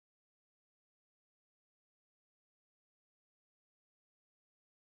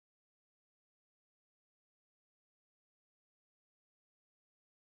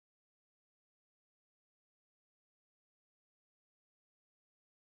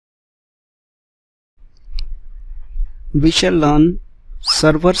We shall learn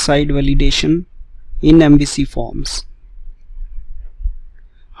server-side validation in MVC forms.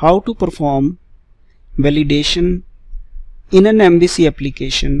 How to perform validation in an MVC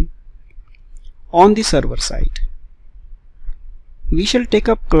application on the server side. We shall take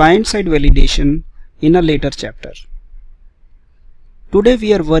up client-side validation in a later chapter. Today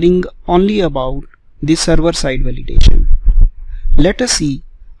we are worrying only about the server-side validation. Let us see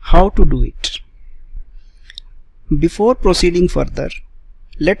how to do it. Before proceeding further,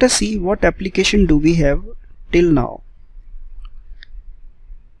 let us see what application do we have till now.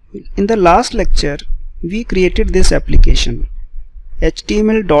 In the last lecture, we created this application,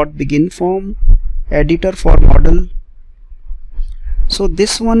 HTML.begin form, editor for model. So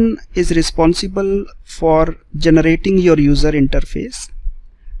this one is responsible for generating your user interface,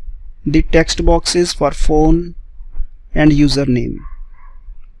 the text boxes for phone and username.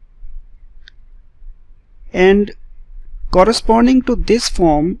 And corresponding to this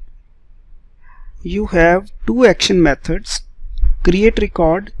form, you have two action methods: create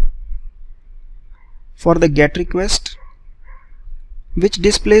record for the get request, which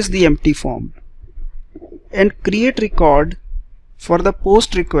displays the empty form, and create record for the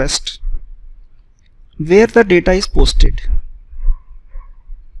post request, where the data is posted.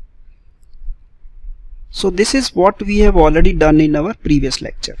 So this is what we have already done in our previous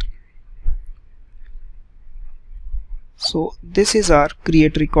lecture. So this is our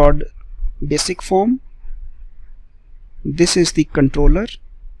create record basic form. This is the controller.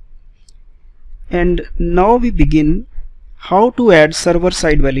 And now we begin how to add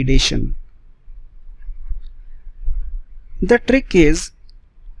server-side validation. The trick is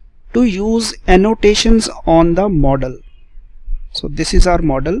to use annotations on the model. So this is our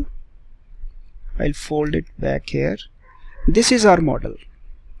model. I'll fold it back here. This is our model.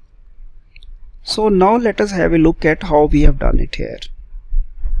 So now let us have a look at how we have done it here.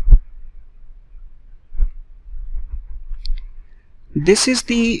 This is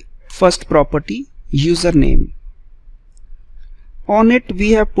the first property, username. On it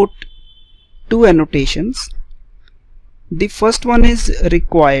we have put two annotations. The first one is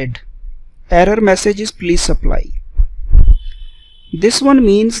required. Error message is please supply. This one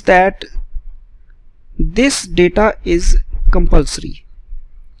means that this data is compulsory.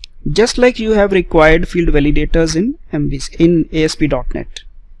 Just like you have required field validators in MVC, in ASP.NET.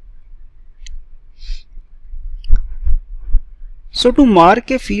 So to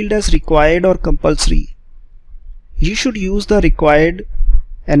mark a field as required or compulsory, you should use the required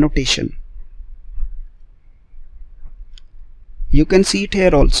annotation. You can see it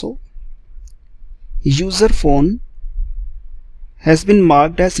here also. User phone has been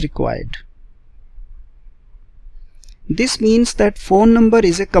marked as required. This means that phone number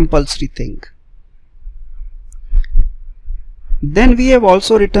is a compulsory thing. Then we have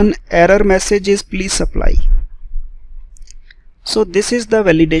also written error message is please supply. So this is the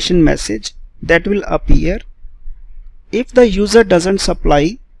validation message that will appear if the user doesn't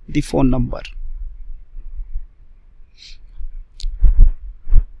supply the phone number.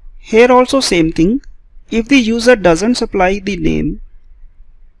 Here also same thing. If the user doesn't supply the name,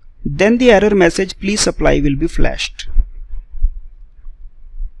 then the error message please supply will be flashed.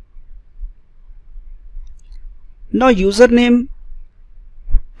 Now username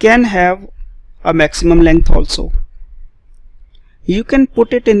can have a maximum length also. You can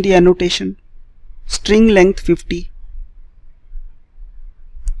put it in the annotation, string length 50.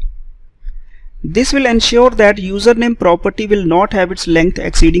 This will ensure that username property will not have its length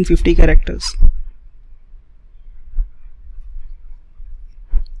exceeding 50 characters.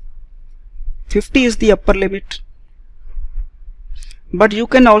 "50" is the upper limit, but you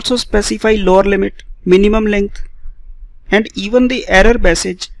can also specify lower limit, minimum length, and even the error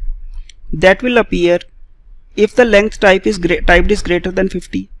message that will appear if the length typed is greater than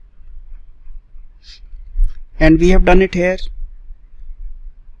 50. And we have done it here.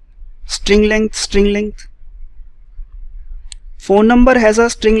 String length. Phone number has a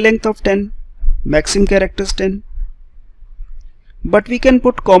string length of 10, maximum characters 10. But we can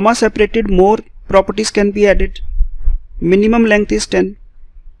put comma separated, more properties can be added. Minimum length is 10.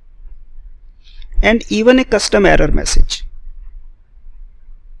 And even a custom error message.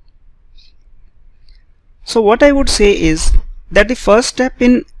 So what I would say is that the first step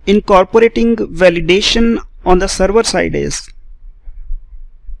in incorporating validation on the server side is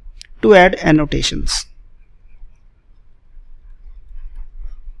to add annotations.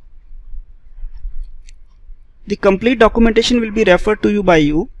 The complete documentation will be referred to you by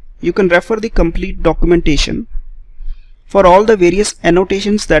you. You can refer the complete documentation for all the various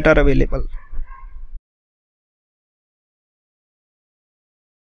annotations that are available.